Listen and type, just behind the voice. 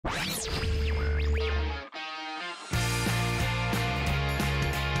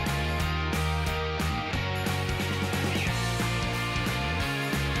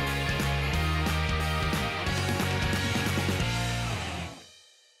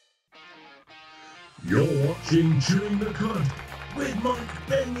You're watching Chewing the Cud with Mike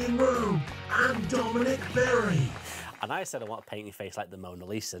Benyon and Dominic Berry. And I said I want to paint your face like the Mona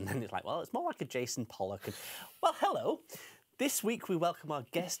Lisa, and then it's like, well, it's more like a Jason Pollock. And, well, hello. This week we welcome our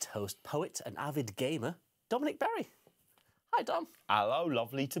guest host, poet and avid gamer, Dominic Berry. Hi, Dom. Hello,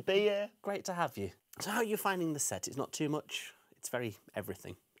 lovely to be here. Great to have you. So how are you finding the set? It's not too much. It's very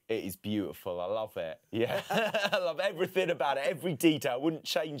everything. It is beautiful. I love it. Yeah, I love everything about it. Every detail. I wouldn't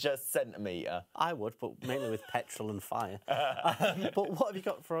change a centimetre. I would, but mainly with petrol and fire. But what have you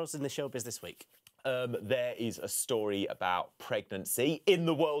got for us in the showbiz this week? There is a story about pregnancy in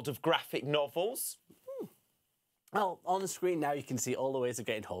the world of graphic novels. Well, on the screen now you can see all the ways of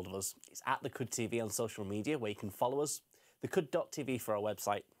getting hold of us. It's at The Cud TV on social media where you can follow us, thecud.tv for our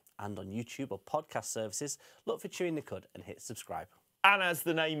website, and on YouTube or podcast services, look for Chewing the Cud and hit subscribe. And as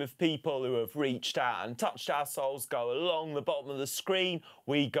the name of people who have reached out and touched our souls go along the bottom of the screen,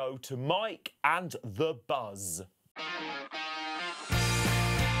 we go to Mike and the Buzz.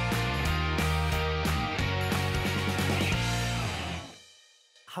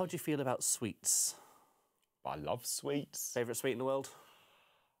 How do you feel about sweets? I love sweets. Favourite sweet in the world?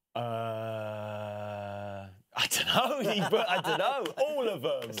 I don't know. I don't know. All of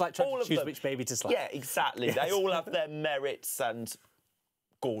them. It's like trying to choose which baby to slap. Yeah, exactly. Yes. They all have their merits and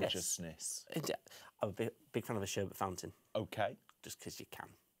gorgeousness. Yes. I'm a big fan of a sherbet fountain. Okay. Just because you can.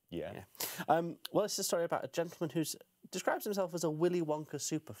 Yeah. Well, it's a story about a gentleman who describes himself as a Willy Wonka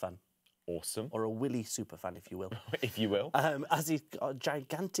superfan. Awesome. Or a Willy superfan, if you will. If you will. As he's got a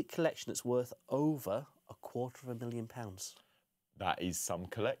gigantic collection that's worth over £250,000. That is some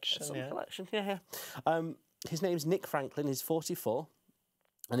collection. Some collection, yeah. His name's Nick Franklin. He's 44,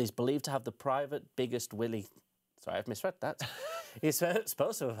 and he's believed to have the private biggest Willy. Sorry, I've misread that. He's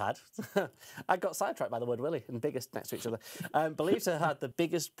supposed to have had. I got sidetracked by the word Willy and biggest next to each other. Believed to have had the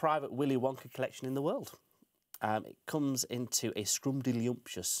biggest private Willy Wonka collection in the world. It comes into a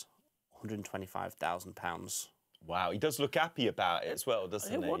scrumdiddlyumptious £125,000. Wow, he does look happy about it as well,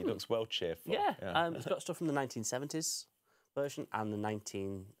 doesn't he? He looks well cheerful. Yeah. He's got stuff from the 1970s version and the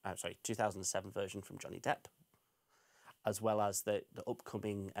 2007 version from Johnny Depp, as well as the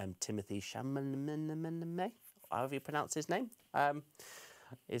upcoming Timothy Chalamet, however you pronounce his name.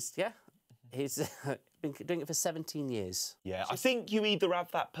 He's been doing it for 17 years. Yeah, I think you either have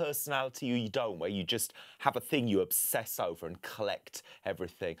that personality or you don't, where you just have a thing you obsess over and collect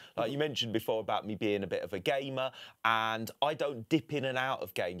everything. Like you mentioned before about me being a bit of a gamer, and I don't dip in and out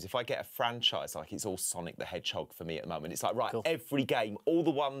of games. If I get a franchise, like it's all Sonic the Hedgehog for me at the moment. It's like, right, cool. Every game, all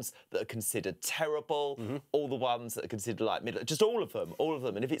the ones that are considered terrible, all the ones that are considered like middle, just all of them.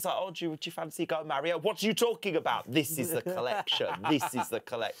 And if it's like, oh, do you fancy going Mario? What are you talking about? This is the collection. This is the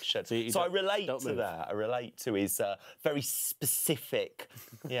collection. So I relate to that. I relate to his very specific,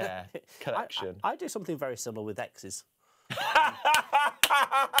 collection. I do something very similar with exes.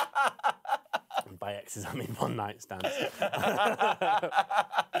 And by exes, I mean one-night stands.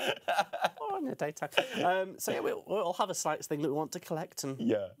 Or in the daytime. So yeah, we all have a slight thing that we want to collect, and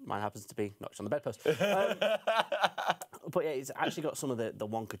mine happens to be notched on the bedpost. But yeah, he's actually got some of the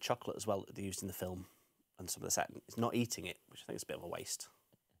Wonka chocolate as well that they used in the film, and some of the set. He's not eating it, which I think is a bit of a waste.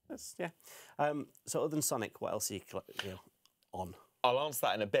 So other than Sonic, what else are you on? I'll answer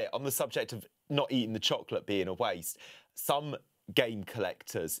that in a bit. On the subject of not eating the chocolate being a waste, some game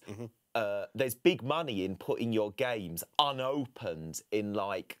collectors, there's big money in putting your games unopened in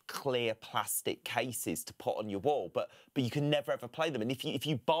like clear plastic cases to put on your wall, but you can never ever play them. And if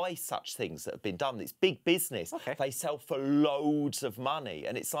you buy such things that have been done, it's big business. Okay. They sell for loads of money,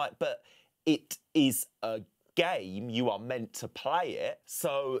 and it's like, but it is a game, you are meant to play it,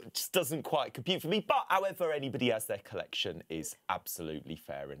 so it just doesn't quite compute for me. But however anybody has their collection is absolutely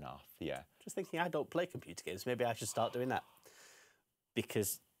fair enough. Yeah. Just thinking, I don't play computer games. Maybe I should start doing that.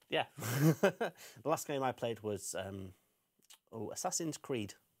 Because the last game I played was Assassin's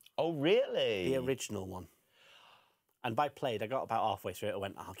Creed. Oh really? The original one. And by played, I got about halfway through it. I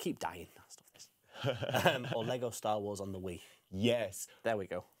went, I'll keep dying. Stuff this. Or Lego Star Wars on the Wii. Yes. There we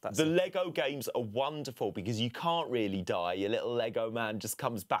go. The Lego games are wonderful because you can't really die. Your little Lego man just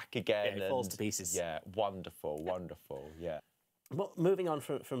comes back again. Yeah, it falls to pieces. Yeah, wonderful, wonderful, yeah. But moving on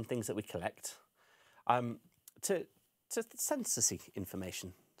from things that we collect, to census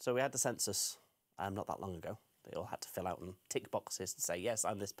information. So we had the census not that long ago. They all had to fill out and tick boxes to say, yes,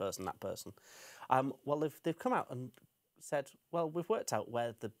 I'm this person, that person. Well, they've come out and said, well, we've worked out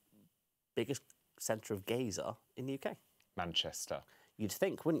where the biggest centre of gays are in the UK. Manchester. You'd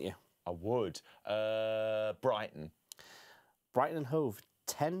think, wouldn't you? I would. Brighton. Brighton and Hove,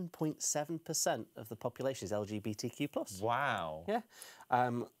 10.7% of the population is LGBTQ+. Wow. Yeah.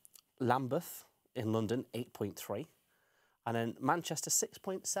 Lambeth in London, 8.3%. And then Manchester,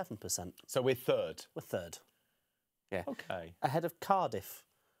 6.7%. So we're third. We're third. Yeah. Okay. Ahead of Cardiff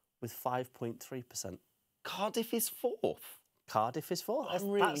with 5.3%. Cardiff is fourth. Cardiff is fourth. I'm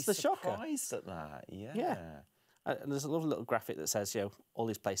really That's the shocker. surprised at that. Yeah. Yeah. And there's a lovely little graphic that says, you know, all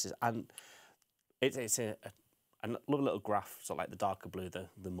these places. And it's a lovely little graph, sort of like the darker blue,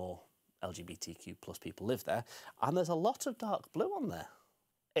 the more LGBTQ plus people live there. And there's a lot of dark blue on there.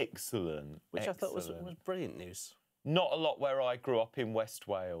 Excellent. Which I thought was brilliant news. Not a lot where I grew up in West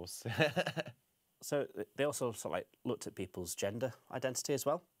Wales. So they also sort of like looked at people's gender identity as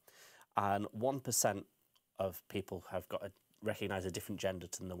well. And 1% of people have got to recognise a different gender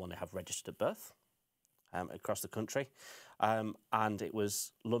than the one they have registered at birth across the country. And it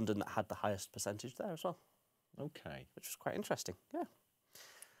was London that had the highest percentage there as well. Okay. Which was quite interesting, yeah.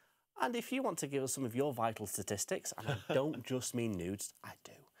 And if you want to give us some of your vital statistics, and I don't just mean nudes, I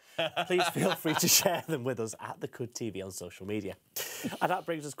do, please feel free to share them with us at The Cud TV on social media. And that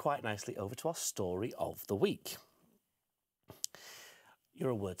brings us quite nicely over to our story of the week.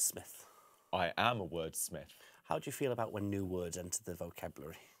 You're a wordsmith. I am a wordsmith. How do you feel about when new words enter the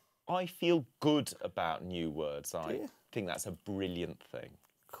vocabulary? I feel good about new words. I think that's a brilliant thing.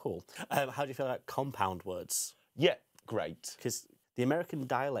 Cool. How do you feel about compound words? Yeah, great. Because the American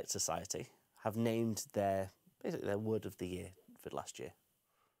Dialect Society have named basically their word of the year for last year.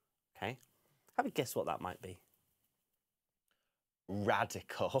 Okay? Have a guess what that might be.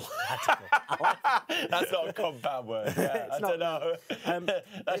 Radical. Radical. That's not a compound word. Yeah, I don't know.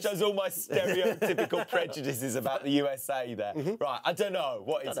 That shows all my stereotypical prejudices about the USA there. Right, I don't know.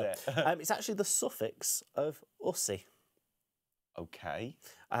 What is it? It's actually the suffix of ussy. Okay.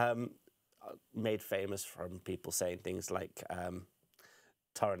 Made famous from people saying things like,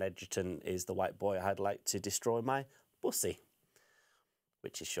 Taron Egerton is the white boy I'd like to destroy my bussy,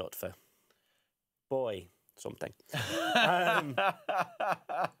 which is short for boy something.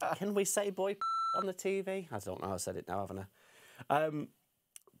 Can we say boy on the TV? I don't know. I said it now, haven't I?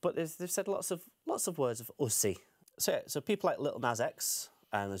 But they've said lots of words of ussy. So people like Little Nas X,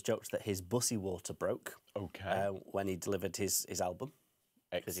 and there's jokes that his bussy water broke. Okay. When he delivered his album.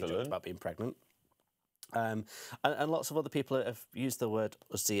 Because he Excellent. joked about being pregnant. And lots of other people have used the word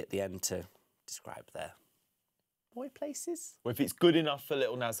ussy at the end to describe their boy places. Well, if it's good enough for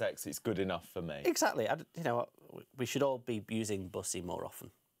Little Nas X, it's good enough for me. Exactly. You know what? We should all be using bussy more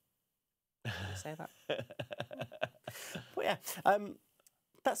often. Can I say that? But yeah,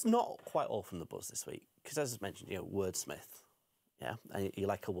 that's not quite all from the buzz this week. Because as I mentioned, you know, wordsmith. Yeah, and you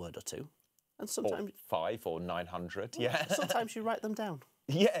like a word or two. And sometimes... Or 5 or 900, yeah. Sometimes you write them down.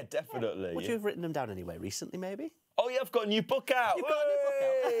 Yeah, definitely. Yeah. Would you have written them down anyway recently, maybe? Oh, yeah, I've got a new book out. You've got a new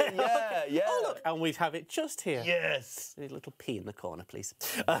book out. Yeah. Oh, look, and we have it just here. Yes. A little P in the corner, please.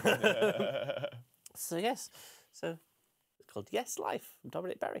 So, yes. So, it's called Yes Life from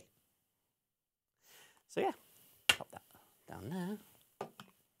Dominic Berry. So, yeah, pop that down there.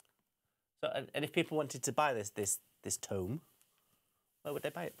 So, and if people wanted to buy this tome, where would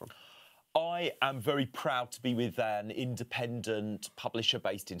they buy it from? I am very proud to be with an independent publisher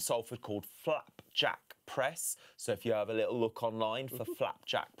based in Salford called Flapjack Press. So if you have a little look online for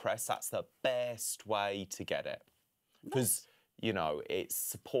Flapjack Press, that's the best way to get it. Because, you know, it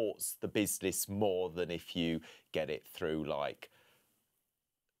supports the business more than if you get it through, like...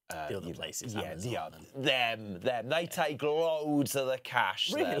 the other places, yeah, them. They take loads of the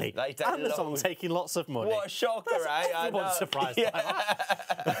cash. Really? They take Amazon taking lots of money. What a shocker, eh? Everyone's surprised by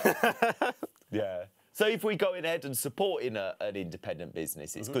that. Yeah. So if we go ahead and supporting an independent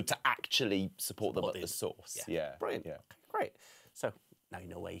business, it's good to actually support them at the source. Yeah. Brilliant. Yeah. Okay, great. So now you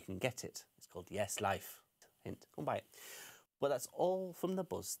know where you can get it. It's called Yes Life. Hint, come buy it. But that's all from the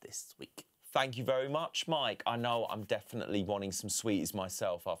buzz this week. Thank you very much, Mike. I know I'm definitely wanting some sweeties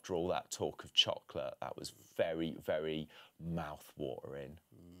myself after all that talk of chocolate. That was very, very mouth-watering.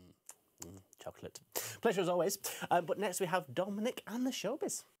 Chocolate. Pleasure as always. But next we have Dominic and the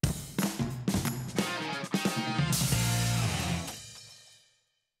showbiz.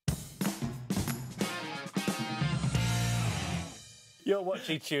 You're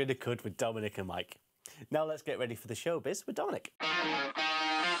watching Chewing the Cud with Dominic and Mike. Now let's get ready for the showbiz with Dominic.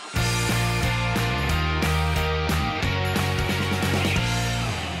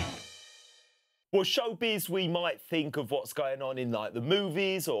 Well, showbiz, we might think of what's going on in like the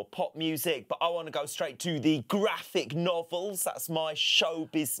movies or pop music, but I want to go straight to the graphic novels. That's my show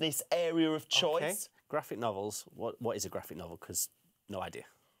business area of choice. Okay. Graphic novels. What is a graphic novel? Because no idea.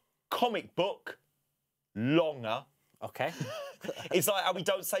 Comic book, longer, Okay. It's like how we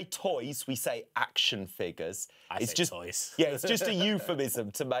don't say toys, we say action figures. It's say just toys. Yeah, it's just a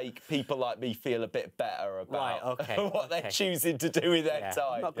euphemism to make people like me feel a bit better about what they're choosing to do with their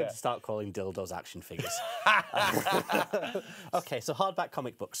time. I'm not going to start calling dildos action figures. Okay, so hardback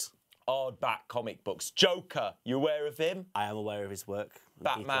comic books. Hardback comic books. Joker, you aware of him? I am aware of his work.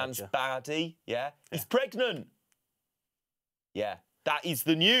 Batman's baddie, yeah. He's pregnant. Yeah. That is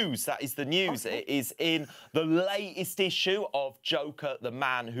the news. That is the news. Okay. It is in the latest issue of Joker, the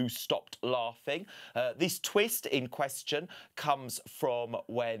Man Who Stopped Laughing. This twist in question comes from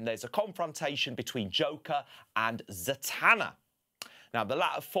when there's a confrontation between Joker and Zatanna. Now, the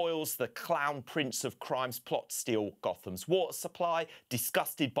latter foils the clown prince of crime's plot to steal Gotham's water supply.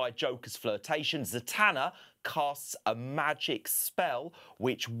 Disgusted by Joker's flirtation, Zatanna casts a magic spell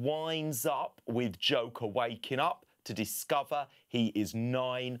which winds up with Joker waking up to discover he is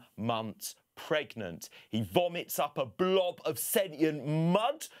 9 months pregnant. He vomits up a blob of sentient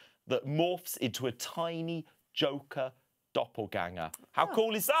mud that morphs into a tiny Joker doppelganger. How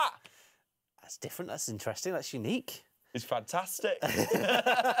cool is that? That's different, that's interesting, that's unique. It's fantastic.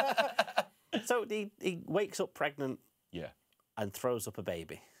 So he wakes up pregnant and throws up a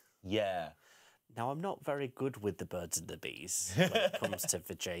baby. Yeah. Now, I'm not very good with the birds and the bees when it comes to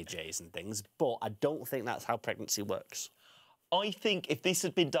the JJs and things, but I don't think that's how pregnancy works. I think if this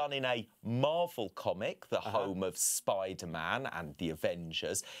had been done in a Marvel comic, the home of Spider-Man and the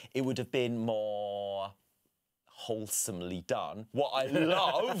Avengers, it would have been more wholesomely done. What I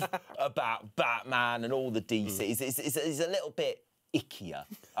love about Batman and all the DC is a little bit ickier.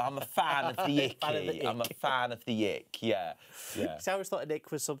 I'm a fan of the icky. I'm a fan of the ick, yeah. So I always thought an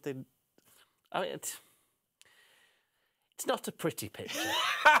ick was something... I mean, it's not a pretty picture.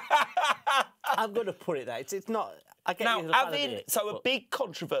 I'm going to put it there. It's not... I get you. A big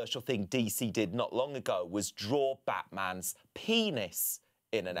controversial thing DC did not long ago was draw Batman's penis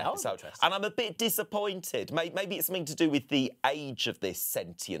in an episode. And I'm a bit disappointed. Maybe it's something to do with the age of this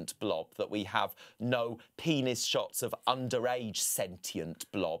sentient blob, that we have no penis shots of underage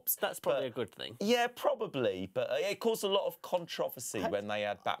sentient blobs. That's probably a good thing. Yeah, probably. But it caused a lot of controversy when they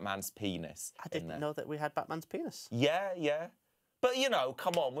had Batman's penis. I didn't know that we had Batman's penis. Yeah. But, you know,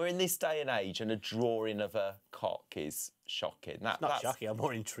 come on, we're in this day and age and a drawing of a cock is shocking. It's not shocking, I'm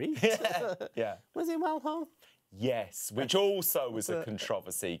more intrigued. Yeah. Was he well home? Yes, which also was a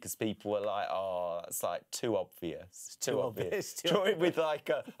controversy because people were like, oh, that's like too obvious. It's too obvious. Draw him with like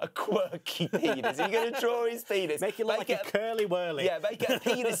a quirky penis. Are you going to draw his penis? Make it look like a curly-whirly. Yeah, make it a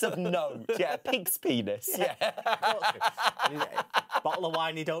penis of note. Yeah, a pig's penis. Yeah. Bottle of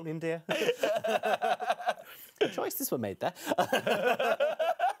wine you don't need, dear. Choices were made there.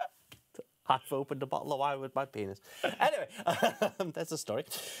 I've opened a bottle of wine with my penis. Anyway, there's a story.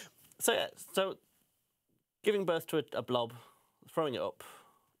 So giving birth to a blob, throwing it up,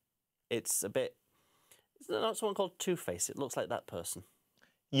 it's a bit... Is there not someone called Two-Face? It looks like that person.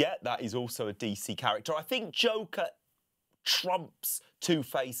 Yeah, that is also a DC character. I think Joker trumps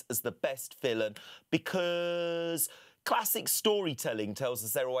Two-Face as the best villain because classic storytelling tells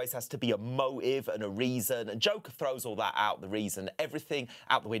us there always has to be a motive and a reason, and Joker throws all that out the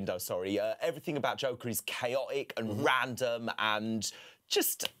window, sorry. Everything about Joker is chaotic and random and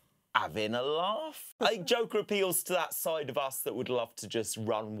just having a laugh. I think Joker appeals to that side of us that would love to just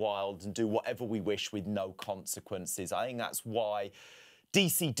run wild and do whatever we wish with no consequences. I think that's why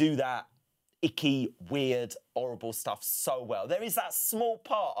DC do that icky, weird, horrible stuff so well. There is that small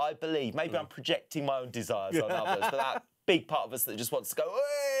part, I believe, maybe I'm projecting my own desires on others, but that big part of us that just wants to go,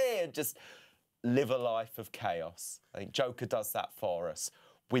 hey, and just live a life of chaos. I think Joker does that for us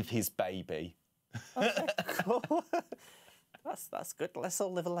with his baby. Okay, cool. That's good. Let's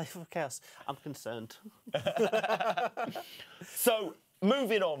all live a life of chaos. I'm concerned. So,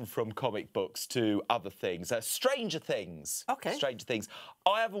 moving on from comic books to other things. Stranger Things. Okay. Stranger Things.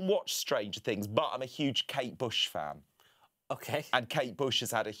 I haven't watched Stranger Things, but I'm a huge Kate Bush fan. Okay. And Kate Bush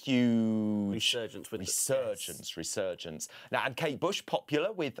has had a huge... Resurgence. Now, and Kate Bush,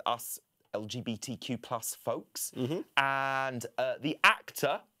 popular with us LGBTQ+ folks. And the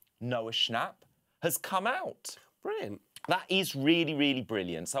actor, Noah Schnapp, has come out. Brilliant. That is really, really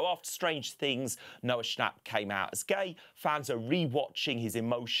brilliant. So after Strange Things, Noah Schnapp came out as gay. Fans are rewatching his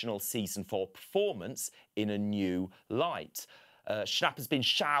emotional season 4 performance in a new light. Schnapp has been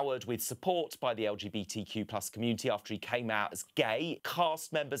showered with support by the LGBTQ+ community after he came out as gay.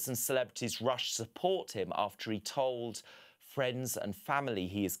 Cast members and celebrities rushed to support him after he told friends and family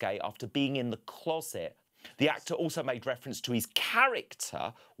he is gay after being in the closet. The actor also made reference to his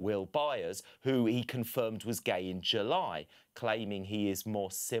character, Will Byers, who he confirmed was gay in July, claiming he is more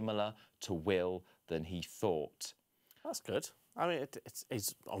similar to Will than he thought. That's good. I mean,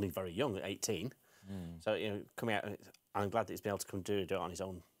 he's only very young, at 18. So, you know, coming out, I'm glad that he's been able to come do it on his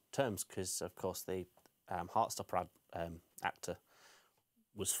own terms because, of course, the Heartstopper actor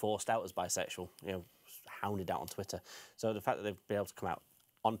was forced out as bisexual, you know, hounded out on Twitter. So the fact that they've been able to come out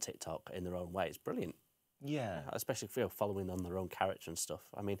on TikTok in their own way is brilliant. Yeah. Especially if, you know, following on their own character and stuff.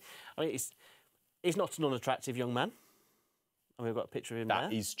 I mean, he's not an unattractive young man. And we've got a picture of him there.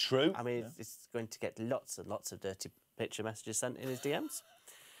 That is true. I mean, he's going to get lots and lots of dirty picture messages sent in his DMs.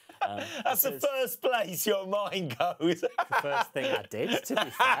 That's the first place your mind goes. The first thing I did, to be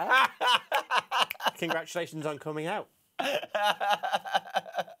fair. Congratulations on coming out.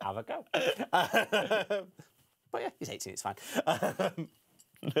 Have a go. But yeah, he's 18, it's fine. I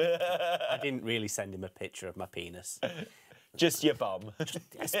didn't really send him a picture of my penis. Just your bum.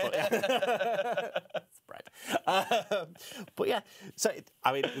 Yes, but yeah. Spread. But yeah, so,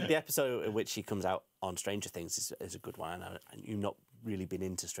 I mean, the episode in which he comes out on Stranger Things is a good one. And you've not really been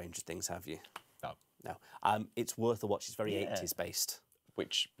into Stranger Things, have you? No. No. It's worth a watch. It's very 80s based.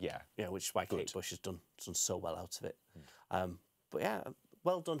 Which, yeah. Yeah, which is why Kate Bush has done so well out of it. But yeah,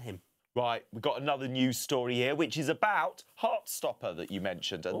 well done him. Right, we've got another news story here, which is about Heartstopper that you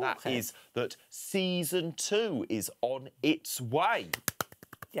mentioned, and that is that season 2 is on its way.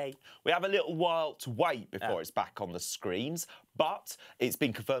 Yay. We have a little while to wait before it's back on the screens, but it's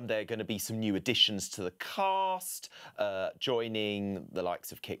been confirmed there are going to be some new additions to the cast, joining the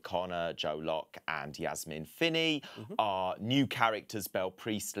likes of Kit Connor, Joe Locke and Yasmin Finney, are new characters Belle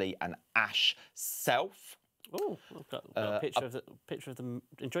Priestley and Ash Self. Oh, I've got a picture of them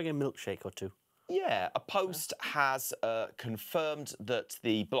enjoying a milkshake or two. Yeah, a post has confirmed that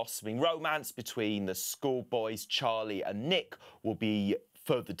the blossoming romance between the schoolboys Charlie and Nick will be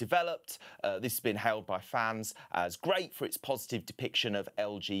further developed. This has been hailed by fans as great for its positive depiction of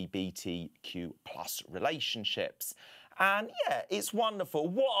LGBTQ+ relationships. And yeah, it's wonderful.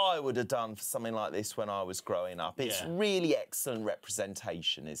 What I would have done for something like this when I was growing up. It's really excellent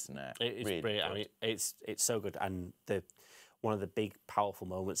representation, isn't it? It is really brilliant. good. I mean, it's so good. And one of the big, powerful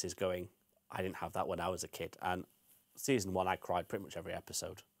moments is going, I didn't have that when I was a kid. And season 1, I cried pretty much every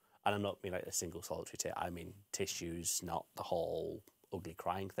episode. And I'm not mean like a single solitary tear. I mean tissues, not the whole ugly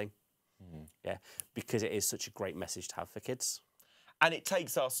crying thing. Yeah, because it is such a great message to have for kids. And it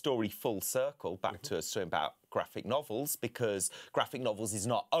takes our story full circle back to us talking about graphic novels, because graphic novels is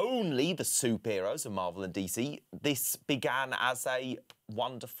not only the superheroes of Marvel and DC. This began as a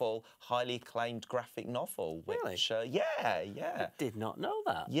wonderful, highly acclaimed graphic novel. Which, Really? Yeah. I did not know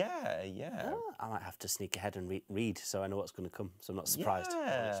that. Yeah. Oh, I might have to sneak ahead and read so I know what's going to come, so I'm not surprised.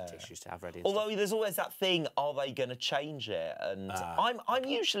 Yeah. Tissues to have ready. And Although there's always that thing, are they going to change it? And I'm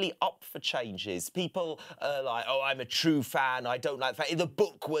usually up for changes. People are like, oh, I'm a true fan. I don't like the fact the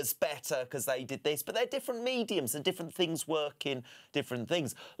book was better because they did this. But they're different mediums and different things work in different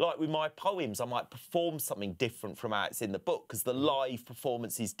things. Like with my poems, I might perform something different from how it's in the book because the live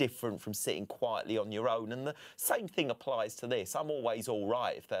performance is different from sitting quietly on your own. And the same thing applies to this. I'm always all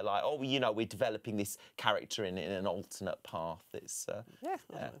right if they're like, oh, you know, we're developing this character in an alternate path. It's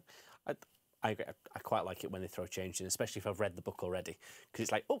I quite like it when they throw change in, especially if I've read the book already, because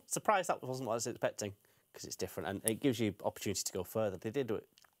it's like, oh, surprise, that wasn't what I was expecting, because it's different, and it gives you opportunity to go further. They did do it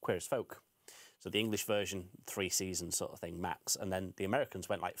Queer as Folk, so the English version, 3 seasons sort of thing, max, and then the Americans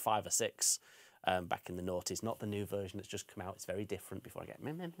went like 5 or 6 back in the noughties, not the new version that's just come out. It's very different before I get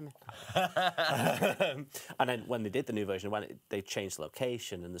and then when they did the new version, when they changed the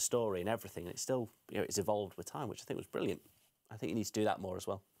location and the story and everything, and it's still, you know, it's evolved with time, which I think was brilliant. I think you need to do that more as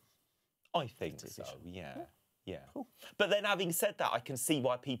well. I think so, yeah. Cool. But then having said that, I can see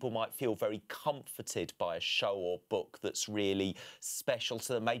why people might feel very comforted by a show or book that's really special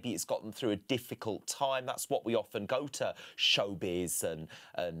to them. Maybe it's got them through a difficult time. That's what we often go to showbiz and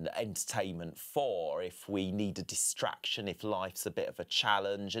entertainment for, if we need a distraction, if life's a bit of a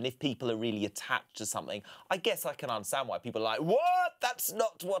challenge, and if people are really attached to something. I guess I can understand why people are like, what? That's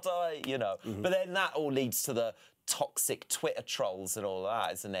not what I, you know. But then that all leads to the toxic Twitter trolls and all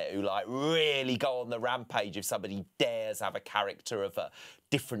that, isn't it? Who like really go on the rampage if somebody dares have a character of a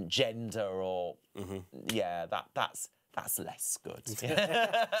different gender or yeah, that's less good.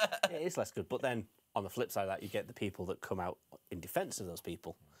 It is less good. But then on the flip side of that, you get the people that come out in defence of those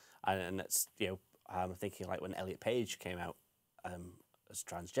people, and that's, you know, I'm thinking like when Elliot Page came out as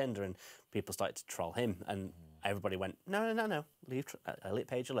transgender and people started to troll him, and everybody went, no, leave Elliot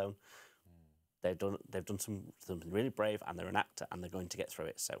Page alone. They've done something really brave, and they're an actor, and they're going to get through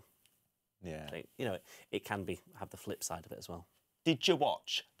it. So, yeah, you know, it can have the flip side of it as well. Did you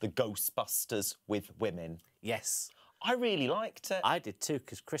watch the Ghostbusters with women? Yes. I really liked it. I did too,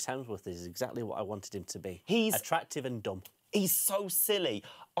 because Chris Hemsworth is exactly what I wanted him to be. He's attractive and dumb. He's so silly.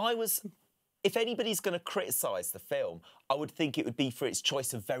 If anybody's going to criticise the film, I would think it would be for its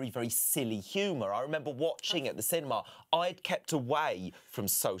choice of very, very silly humour. I remember watching at the cinema, I'd kept away from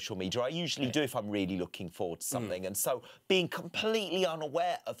social media. I usually do if I'm really looking forward to something. And so being completely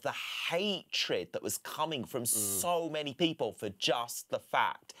unaware of the hatred that was coming from so many people for just the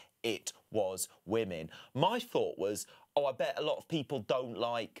fact it was women. My thought was, oh, I bet a lot of people don't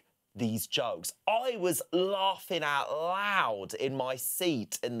like these jokes. I was laughing out loud in my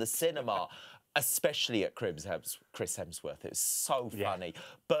seat in the cinema, especially at Chris Hemsworth. It was so funny.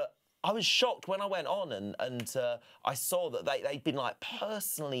 But I was shocked when I went on and I saw that they'd been like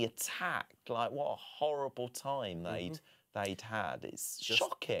personally attacked. Like, what a horrible time they'd had. It's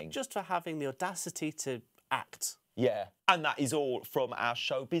shocking. Just for having the audacity to act. Yeah. And that is all from our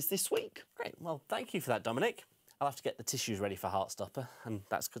showbiz this week. Great. Well, thank you for that, Dominic. I'll have to get the tissues ready for Heartstopper, and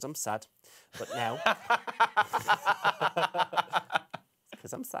that's because I'm sad. But now,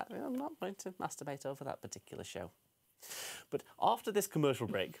 because I'm sad, I'm not going to masturbate over that particular show. But after this commercial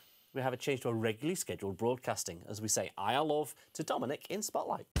break, we have a change to our regularly scheduled broadcasting as we say I love to Dominic in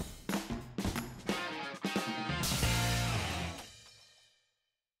Spotlight.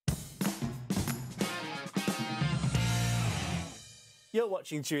 You're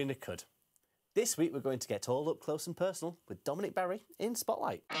watching Chewing the Cud. This week we're going to get all up close and personal with Dominic Berry in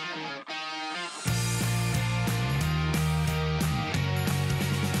Spotlight.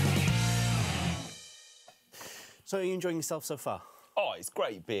 So are you enjoying yourself so far? Oh, it's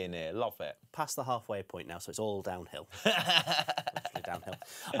great being here. Love it. Past the halfway point now, so it's all downhill. Literally downhill.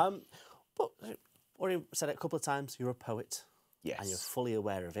 But already said it a couple of times, you're a poet. Yes. And you're fully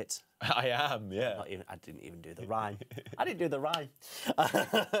aware of it. I am, yeah. I didn't even do the rhyme. I didn't do the rhyme.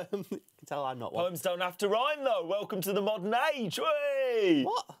 You can tell I'm not one. Poems don't have to rhyme, though. Welcome to the modern age. Whey!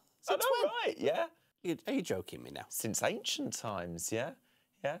 What? I know, right, yeah. Are you joking me now? Since ancient times, yeah,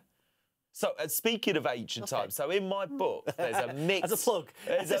 yeah. So, speaking of ancient times, so in my book, there's a mix... As a plug.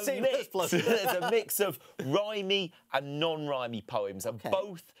 There's a mix of rhymey and non-rhymey poems, and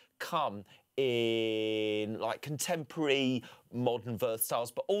both come in like contemporary modern verse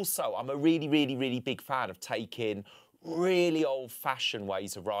styles, but also I'm a really, really, really big fan of taking really old-fashioned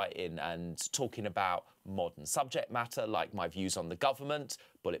ways of writing and talking about modern subject matter, like my views on the government,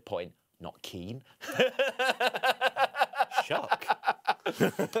 bullet point, not keen. Shock.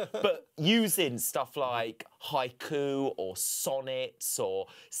 But using stuff like haiku or sonnets or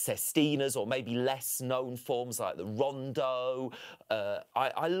sestinas or maybe less known forms like the rondo.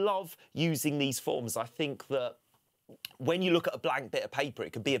 I love using these forms. I think that when you look at a blank bit of paper,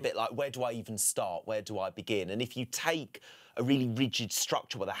 it can be a bit like, where do I even start? Where do I begin? And if you take a really rigid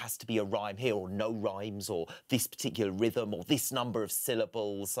structure where there has to be a rhyme here or no rhymes or this particular rhythm or this number of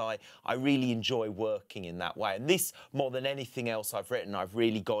syllables, I really enjoy working in that way. And this, more than anything else I've written, I've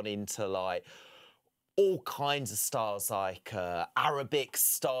really gone into like all kinds of styles, like Arabic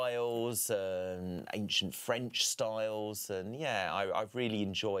styles and ancient French styles. And yeah, I've really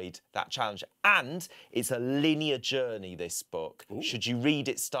enjoyed that challenge. And it's a linear journey, this book. Ooh. Should you read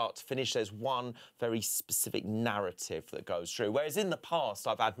it start to finish, there's one very specific narrative that goes through. Whereas in the past,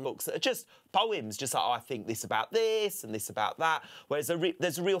 I've had books that are just poems, just like, oh, I think this about this and this about that. Whereas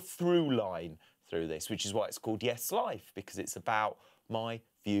there's a real through line through this, which is why it's called Yes Life, because it's about my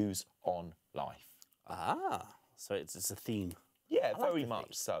views on life. Ah, so it's a theme. Yeah, very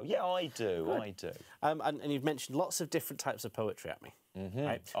much so. Yeah, I do. Good. I do. And you've mentioned lots of different types of poetry at me.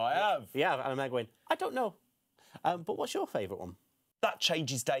 Right? I have. Yeah, and I'm going, I don't know. But what's your favourite one? That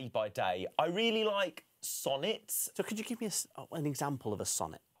changes day by day. I really like sonnets. So could you give me an example of a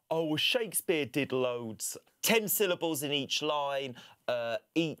sonnet? Oh, well, Shakespeare did loads. 10 syllables in each line,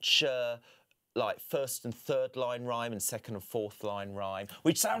 each... like first and third line rhyme and second and fourth line rhyme,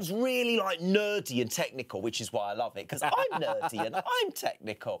 which sounds really like nerdy and technical, which is why I love it, because I'm nerdy and I'm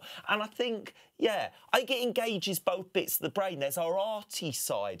technical. And I think, yeah, I think it engages both bits of the brain. There's our arty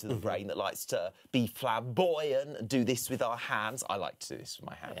side of the brain that likes to be flamboyant and do this with our hands. I like to do this with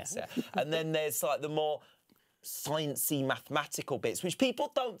my hands, yeah. And then there's like the more sciencey mathematical bits, which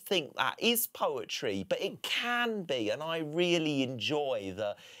people don't think that is poetry, but it can be, and I really enjoy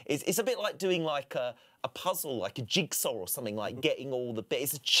it's a bit like doing like a puzzle, like a jigsaw or something, like getting all the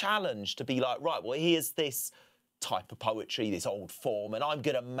bits. It's a challenge to be like, right, well, here's this type of poetry, this old form, and I'm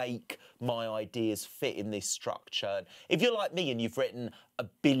going to make my ideas fit in this structure. And if you're like me and you've written a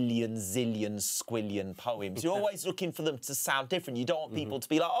billion, zillion, squillion poems, you're always looking for them to sound different. You don't want people to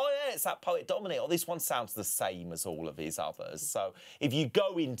be like, oh yeah, it's that poet Dominic, or this one sounds the same as all of his others. So if you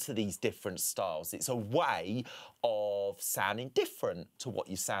go into these different styles, it's a way of sounding different to what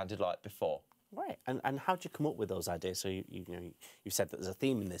you sounded like before. Right, and how did you come up with those ideas? So you said that there's a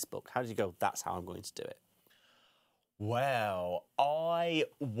theme in this book. How did you go, that's how I'm going to do it? Well, I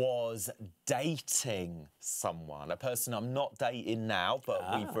was dating someone, a person I'm not dating now, but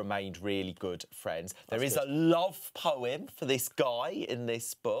we've remained really good friends. There is a love poem for this guy in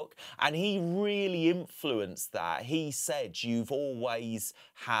this book, and he really influenced that. He said, you've always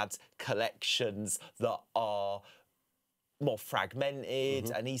had collections that are more fragmented,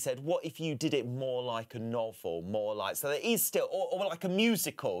 and he said, what if you did it more like a novel, more like, so there is still, or like a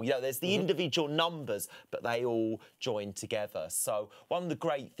musical, you know, there's the individual numbers, but they all join together. So one of the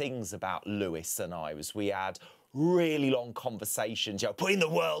great things about Lewis and I was we had really long conversations, you know, putting the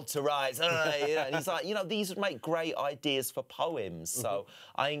world to rights, you know, and he's like, you know, these would make great ideas for poems. So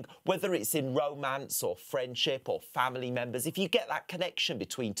I think whether it's in romance or friendship or family members, if you get that connection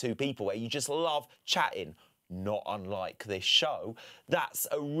between two people where you just love chatting, not unlike this show, that's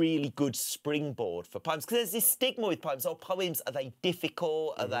a really good springboard for poems. Because there's this stigma with poems. Oh, poems, are they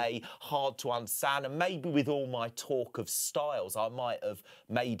difficult? Are they hard to understand? And maybe with all my talk of styles, I might have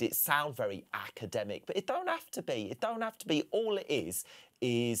made it sound very academic. But it don't have to be. It don't have to be. All it is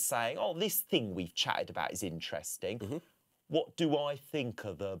saying, oh, this thing we've chatted about is interesting. What do I think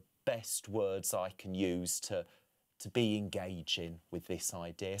are the best words I can use to be engaging with this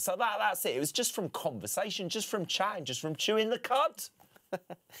idea? So that's it. It was just from conversation, just from chatting, just from chewing the cud.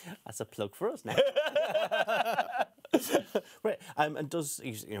 That's a plug for us now. Right, and does,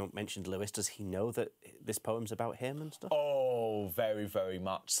 you mentioned Lewis, does he know that this poem's about him and stuff? Oh, very, very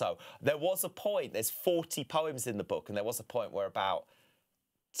much so. There was a point, there's 40 poems in the book, and there was a point where about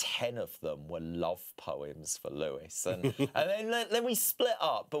 10 of them were love poems for Lewis. And, and then we split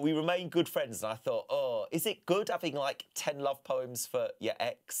up, but we remained good friends. And I thought, oh, is it good having like 10 love poems for your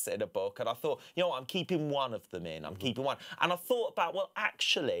ex in a book? And I thought, you know what, I'm keeping one of them in. I'm keeping one. And I thought about, well,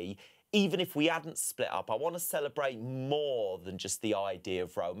 actually, even if we hadn't split up, I want to celebrate more than just the idea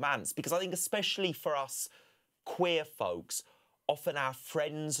of romance. Because I think especially for us queer folks, often our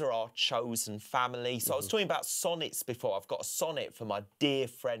friends are our chosen family. So I was talking about sonnets before. I've got a sonnet for my dear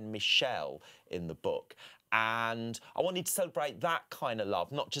friend Michelle in the book. And I wanted to celebrate that kind of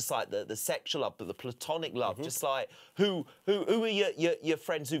love, not just like the sexual love, but the platonic love. Just like who are your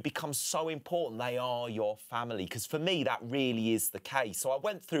friends who become so important? They are your family. Because for me, that really is the case. So I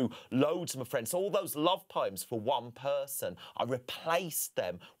went through loads of my friends. So all those love poems for one person, I replaced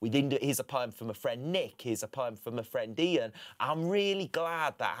them with, here's a poem for my friend Nick, here's a poem for my friend Ian. I'm really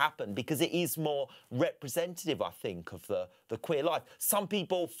glad that happened because it is more representative, I think, of the queer life. Some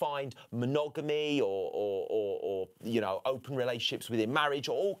people find monogamy or you know, open relationships within marriage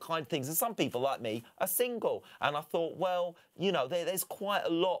or all kind of things. And some people like me are single. And I thought, well, you know, there's quite a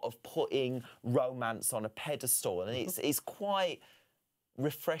lot of putting romance on a pedestal. And it's quite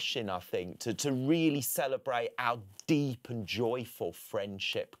refreshing, I think, to really celebrate how deep and joyful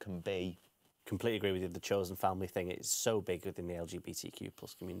friendship can be. Completely agree with you. The chosen family thing is so big within the LGBTQ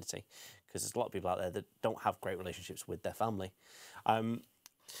plus community because there's a lot of people out there that don't have great relationships with their family.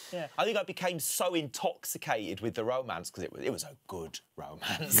 Yeah, I think I became so intoxicated with the romance because it was a good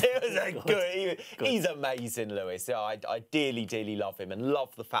romance. It was a good. He's amazing, Lewis. Yeah, I dearly, dearly love him and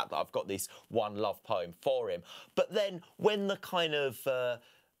love the fact that I've got this one love poem for him. But then when the kind of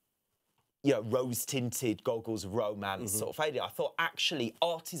you know, rose-tinted goggles of romance sort of faded, I thought actually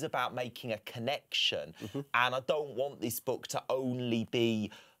art is about making a connection, and I don't want this book to only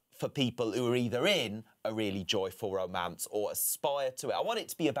be for people who are either in a really joyful romance or aspire to it. I want it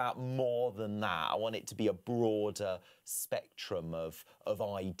to be about more than that. I want it to be a broader spectrum of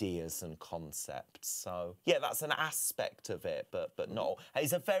ideas and concepts. So, yeah, that's an aspect of it, but not all.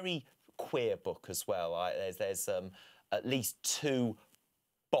 It's a very queer book as well. There's at least 2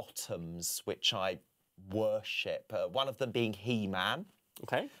 bottoms which I worship. One of them being He-Man.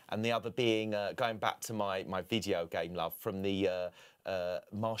 Okay. And the other being, going back to my video game love, from the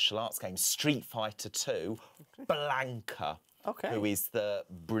martial arts game Street Fighter 2, Blanca, who is the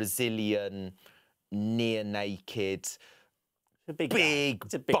Brazilian near-naked, big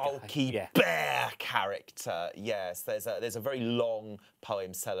bulky bear character. Yes, there's a very long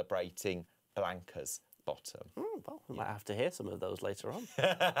poem celebrating Blanca's bottom. Well, we might have to hear some of those later on.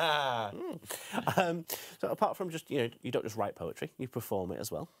 So apart from just, you don't just write poetry, you perform it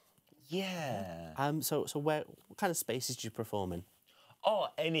as well. Yeah. So what kind of spaces do you perform in? Oh,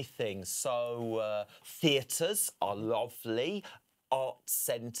 anything. So theatres are lovely. Art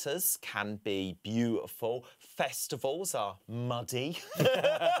centres can be beautiful. Festivals are muddy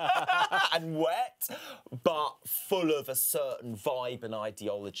and wet, but full of a certain vibe and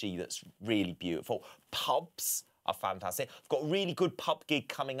ideology that's really beautiful. Pubs are fantastic. I've got a really good pub gig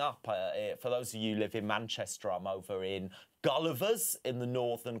coming up. For those of you who live in Manchester, I'm over in Gulliver's in the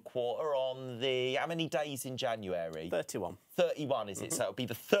Northern Quarter on the... How many days in January? 31. 31, is it? So it'll be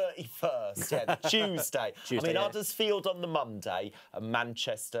the 31st, yeah, the Tuesday. I'm in Huddersfield on the Monday, and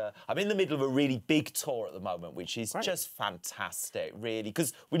Manchester. I'm in the middle of a really big tour at the moment, which is just fantastic, really,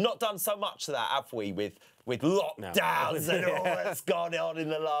 because we've not done so much of that, have we, with lockdowns and all that's gone on in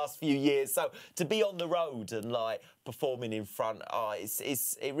the last few years. So to be on the road and, like, performing in front,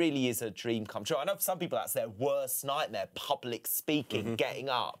 it really is a dream come true. I know for some people that's their worst nightmare, public speaking, getting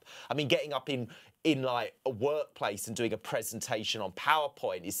up. I mean, getting up in like a workplace and doing a presentation on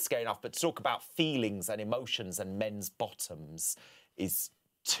PowerPoint is scary enough, but to talk about feelings and emotions and men's bottoms is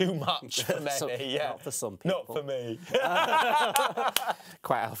too much for many. Yeah, not for some people. Not for me.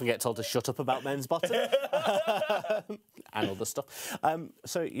 Quite often get told to shut up about men's bottoms and other stuff.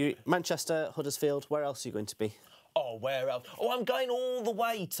 So you Manchester, Huddersfield. Where else are you going to be? Oh, where else? Oh, I'm going all the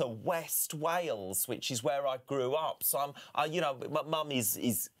way to West Wales, which is where I grew up. So you know, my mum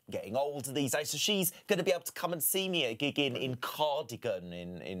is getting older these days, so she's going to be able to come and see me at a gig in Cardigan,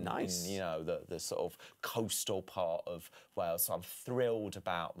 in you know, the sort of coastal part of Wales. So I'm thrilled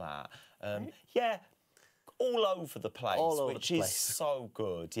about that. Yeah. All over the place, which is so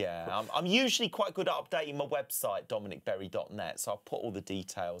good, yeah. I'm usually quite good at updating my website, dominicberry.net, so I'll put all the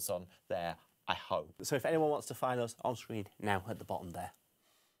details on there, I hope. So if anyone wants to find us on screen now at the bottom there.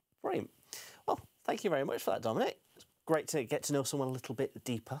 Brilliant. Well, thank you very much for that, Dominic. It's great to get to know someone a little bit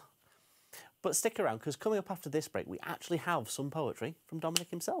deeper. But stick around, because coming up after this break, we actually have some poetry from Dominic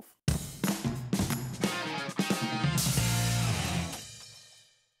himself.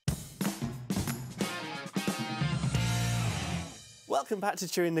 Welcome back to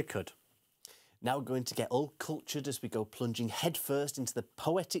Chewing the Cud. Now we're going to get all cultured as we go plunging headfirst into the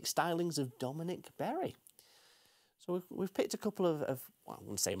poetic stylings of Dominic Berry. So we've picked a couple of well, I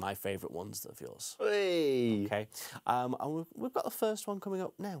wouldn't say my favourite ones of yours. Hey. Okay, and we've got the first one coming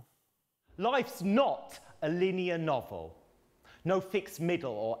up now. Life's not a linear novel. No fixed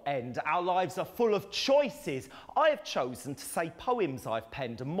middle or end. Our lives are full of choices. I have chosen to say poems I've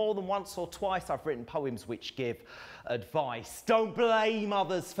penned, and more than once or twice I've written poems which give advice. Don't blame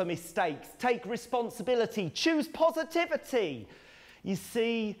others for mistakes. Take responsibility. Choose positivity. You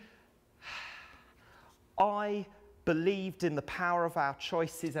see, I believed in the power of our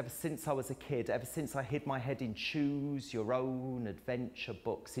choices ever since I was a kid, ever since I hid my head in Choose Your Own Adventure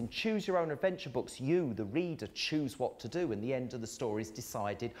books. In Choose Your Own Adventure books, you, the reader, choose what to do, and the end of the story is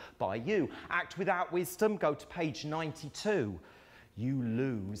decided by you. Act without wisdom, go to page 92. You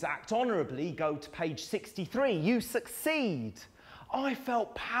lose. Act honourably, go to page 63. You succeed. I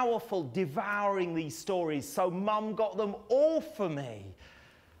felt powerful devouring these stories, so Mum got them all for me.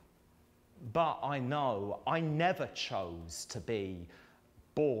 But I know I never chose to be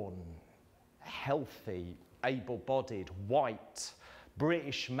born healthy, able-bodied, white,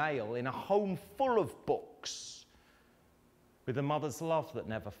 British male in a home full of books with a mother's love that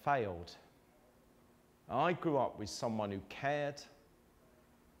never failed. I grew up with someone who cared,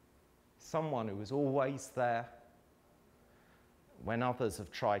 someone who was always there. When others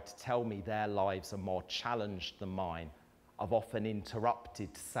have tried to tell me their lives are more challenged than mine, I've often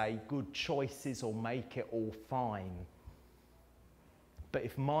interrupted to say good choices will make it all fine. But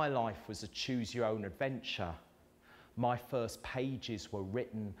if my life was a choose your own adventure, my first pages were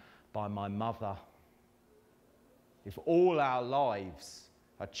written by my mother. If all our lives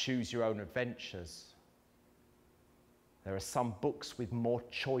are choose your own adventures, there are some books with more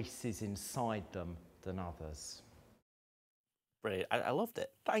choices inside them than others. Brilliant. I loved it.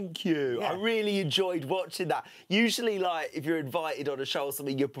 Thank you. Yeah. I really enjoyed watching that. Usually, like, if you're invited on a show or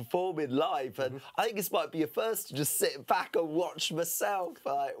something, you're performing live, and I think this might be a first to just sit back and watch myself.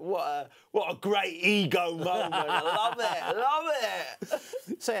 Like, what a great ego moment. I love it. Love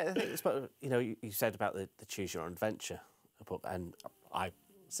it. So, yeah, I think it's about, you know, you said about the Choose Your Own Adventure book, and I,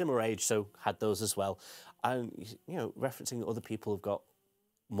 similar age, so had those as well. And, you know, referencing other people who've got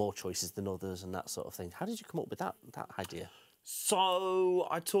more choices than others and that sort of thing. How did you come up with that idea? So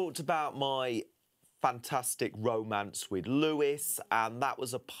I talked about my fantastic romance with Lewis, and that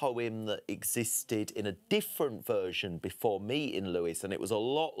was a poem that existed in a different version before meeting Lewis, and it was a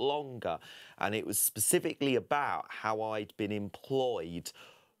lot longer, and it was specifically about how I'd been employed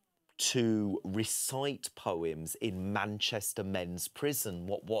to recite poems in Manchester men's prison,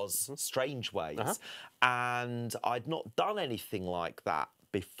 what was Strangeways. And I'd not done anything like that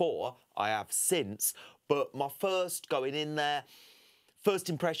before. I have since, but my first going in there, first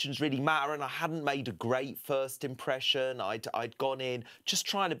impressions really matter, and I hadn't made a great first impression. I'd gone in just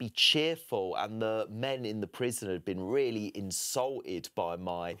trying to be cheerful, and the men in the prison had been really insulted by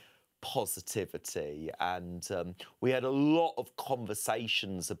my positivity, and we had a lot of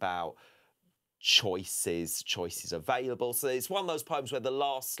conversations about choices available. So it's one of those poems where the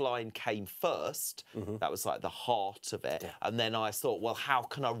last line came first. That was like the heart of it. And then I thought, well, how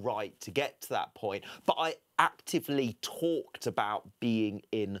can I write to get to that point? But I actively talked about being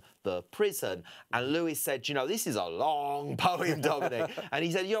in the prison. And Lewis said, you know, this is a long poem, Dominic. And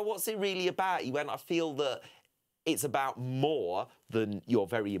he said, you know, what's it really about? He went, I feel that it's about more than your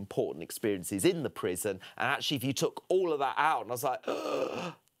very important experiences in the prison. And actually, if you took all of that out, and I was like,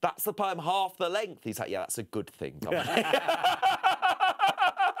 oh, that's the poem half the length. He's like, yeah, that's a good thing, Dominic.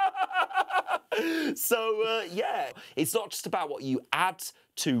 So, yeah, it's not just about what you add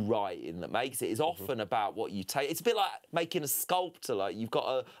to writing that makes it. It's often about what you take. It's a bit like making a sculpture. Like, you've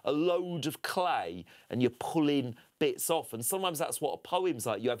got a load of clay and you're pulling bits off. And sometimes that's what a poem's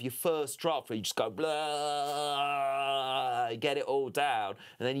like. You have your first draft where you just go, blah, get it all down.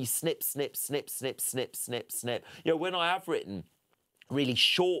 And then you snip, snip, snip, snip, snip, snip, snip. You know, when I have written really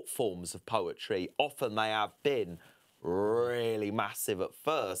short forms of poetry, often they have been really massive at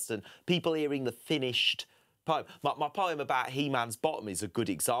first, and people hearing the finished poem. My poem about He-Man's bottom is a good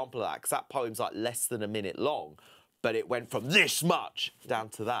example of that, because that poem's like less than a minute long, but it went from this much down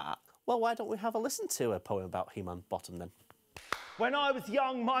to that. Well, why don't we have a listen to a poem about He-Man's bottom then? When I was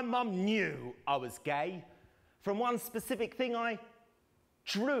young, my mum knew I was gay from one specific thing I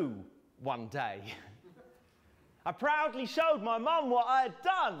drew one day. I proudly showed my mum what I had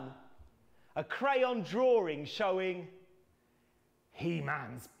done. A crayon drawing showing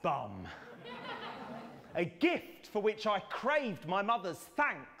He-Man's bum. A gift for which I craved my mother's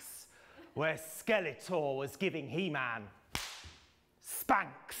thanks, where Skeletor was giving He-Man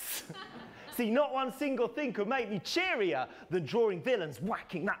spanks. See, not one single thing could make me cheerier than drawing villains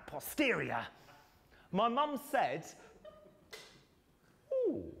whacking that posterior. My mum said,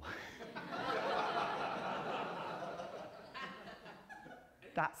 ooh.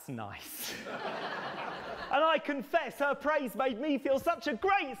 That's nice. And I confess her praise made me feel such a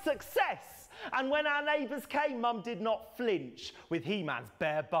great success. And when our neighbours came, Mum did not flinch with He-Man's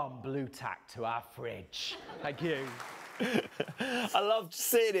bare bum blue tack to our fridge. Thank you. I love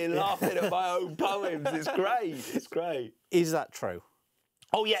sitting and laughing at my own poems. It's great. It's great. Is that true?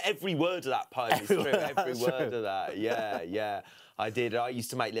 Oh, yeah, every word of that poem is true. Every word of that. Yeah, yeah. I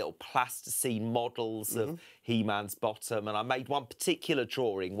used to make little plasticine models of He-Man's bottom, and I made one particular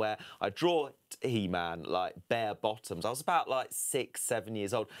drawing where I draw He-Man, like, bare bottoms. I was about, like, 6, 7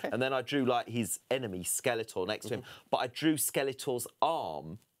 years old, and then I drew, like, his enemy, Skeletor, next to him. But I drew Skeletor's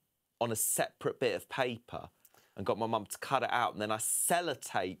arm on a separate bit of paper and got my mum to cut it out, and then I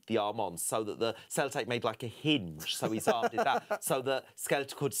sellotaped the arm on so that the sellotape made, like, a hinge, so his arm did that, so that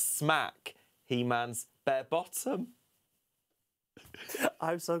Skeletor could smack He-Man's bare bottom.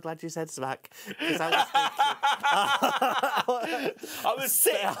 I'm so glad you said smack, because I was thinking... I was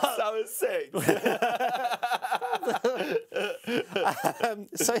 6, I was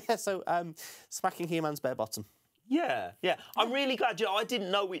 6. Smacking He-Man's bare bottom. Yeah, yeah. I'm really glad. You know, I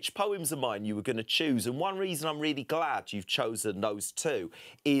didn't know which poems of mine you were going to choose, and one reason I'm really glad you've chosen those two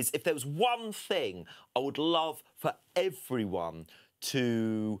is if there was one thing I would love for everyone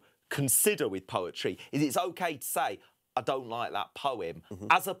to consider with poetry, is it's okay to say, I don't like that poem,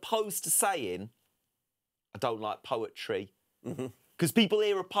 as opposed to saying, I don't like poetry. Because people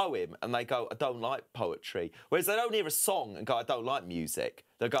hear a poem and they go, I don't like poetry. Whereas they don't hear a song and go, I don't like music.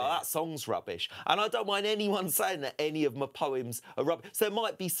 They go, oh, that song's rubbish. And I don't mind anyone saying that any of my poems are rubbish. So there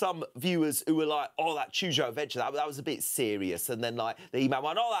might be some viewers who are like, oh, that Choose Your Own Adventure, that was a bit serious. And then, like, the He-Man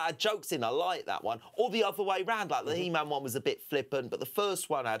one, oh, that had jokes in, I like that one. Or the other way round, like the He-Man one was a bit flippant, but the first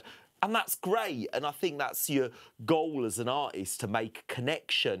one had... And that's great, and I think that's your goal as an artist, to make a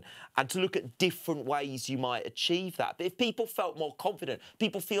connection and to look at different ways you might achieve that. But if people felt more confident,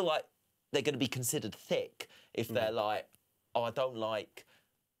 people feel like they're going to be considered thick if they're like, oh, I don't like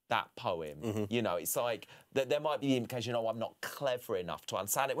that poem. You know, it's like, there might be the implication, oh, I'm not clever enough to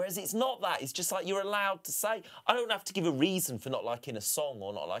understand it, whereas it's not that. It's just like you're allowed to say, I don't have to give a reason for not liking a song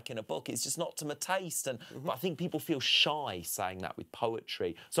or not liking a book. It's just not to my taste. And but I think people feel shy saying that with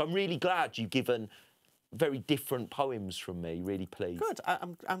poetry. So I'm really glad you've given very different poems from me, really pleased. Good.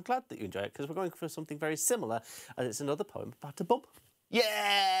 I'm glad that you enjoy it, because we're going for something very similar, and it's another poem about a bum.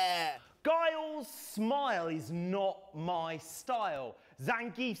 Yeah! Guile's smile is not my style.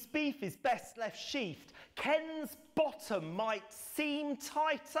 Zangief's beef is best left sheathed. Ken's bottom might seem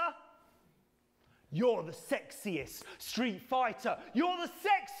tighter. You're the sexiest street fighter. You're the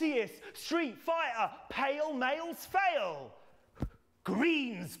sexiest street fighter. Pale males fail.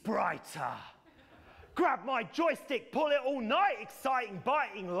 Green's brighter. Grab my joystick, pull it all night, exciting,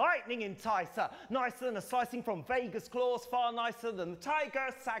 biting, lightning enticer. Nicer than a slicing from Vegas claws, far nicer than the tiger,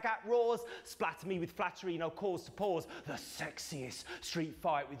 Sagat roars. Splatter me with flattery, no cause to pause. The sexiest street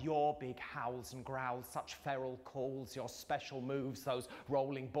fight with your big howls and growls, such feral calls, your special moves, those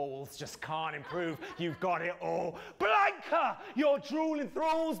rolling balls just can't improve. You've got it all. Blanca, your drooling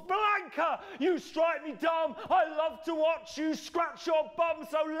thralls, Blanca, you strike me dumb. I love to watch you scratch your bum,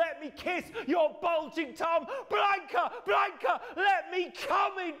 so let me kiss your bulging Tom. Blanca, Blanca, let me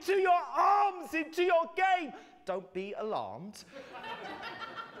come into your arms, into your game. Don't be alarmed.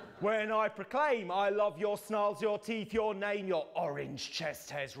 When I proclaim I love your snarls, your teeth, your name, your orange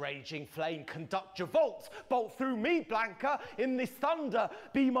chest hairs, raging flame, conduct your volts, bolt through me, Blanca, in this thunder,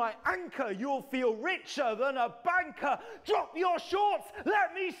 be my anchor, you'll feel richer than a banker. Drop your shorts,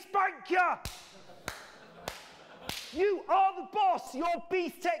 let me spank ya. You are the boss. Your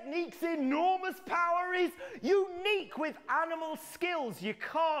beast technique's enormous power is unique with animal skills you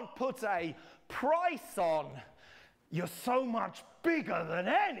can't put a price on. You're so much bigger than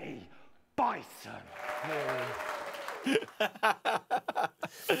any bison.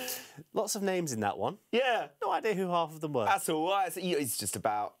 Lots of names in that one. Yeah. No idea who half of them were. That's all right. It's just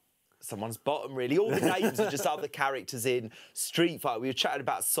about someone's bottom, really. All the names are just other characters in Street Fighter. We were chatting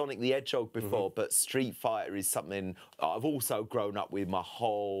about Sonic the Hedgehog before, but Street Fighter is something I've also grown up with my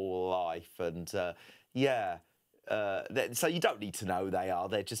whole life. And, yeah, so you don't need to know who they are.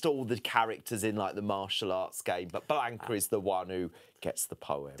 They're just all the characters in, like, the martial arts game. But Blanca is the one who gets the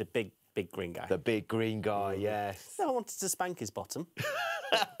poem. The big green guy. The big green guy, yes. No, I wanted to spank his bottom.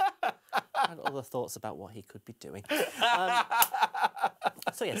 I had other thoughts about what he could be doing.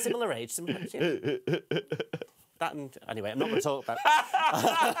 So yeah, similar age. Yeah. That and anyway, I'm not going to talk about.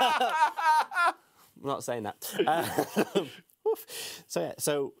 I'm not saying that. So yeah,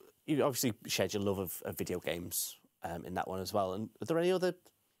 so you obviously shared your love of video games in that one as well. And are there any other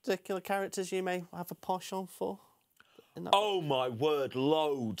particular characters you may have a penchant for? Oh my word,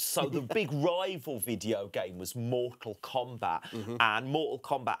 loads. So the big rival video game was Mortal Kombat, and Mortal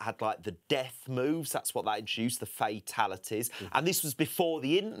Kombat had like the death moves. That's what they introduced, the fatalities. And this was before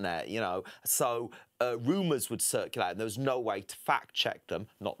the internet, you know. So rumours would circulate, and there was no way to fact check them.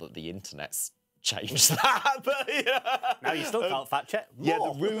 Not that the internet's changed that, but yeah. Now you still can't fact check. Yeah,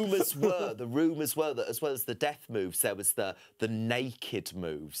 the rumours were that as well as the death moves, there was the naked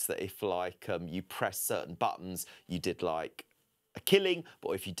moves, that if like you press certain buttons, you did like a killing,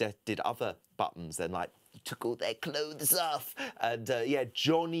 but if you did other buttons, then like you took all their clothes off. And yeah,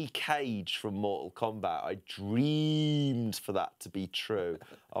 Johnny Cage from Mortal Kombat, I dreamed for that to be true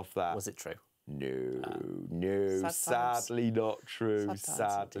of that. Was it true? No, sadly not true.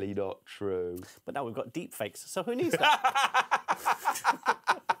 Sadly not true. But now we've got deep fakes, so who needs that?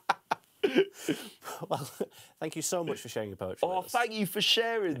 Well, thank you so much for sharing your poetry. Oh, thank you for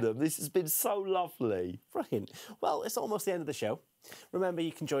sharing them. This has been so lovely. Brilliant. Well, it's almost the end of the show. Remember,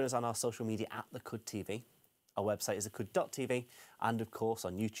 you can join us on our social media at The Cud TV. Our website is thecud.tv, and of course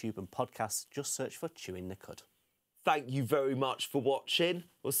on YouTube and podcasts, just search for Chewing the Cud. Thank you very much for watching.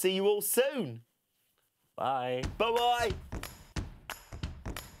 We'll see you all soon. Bye. Bye-bye.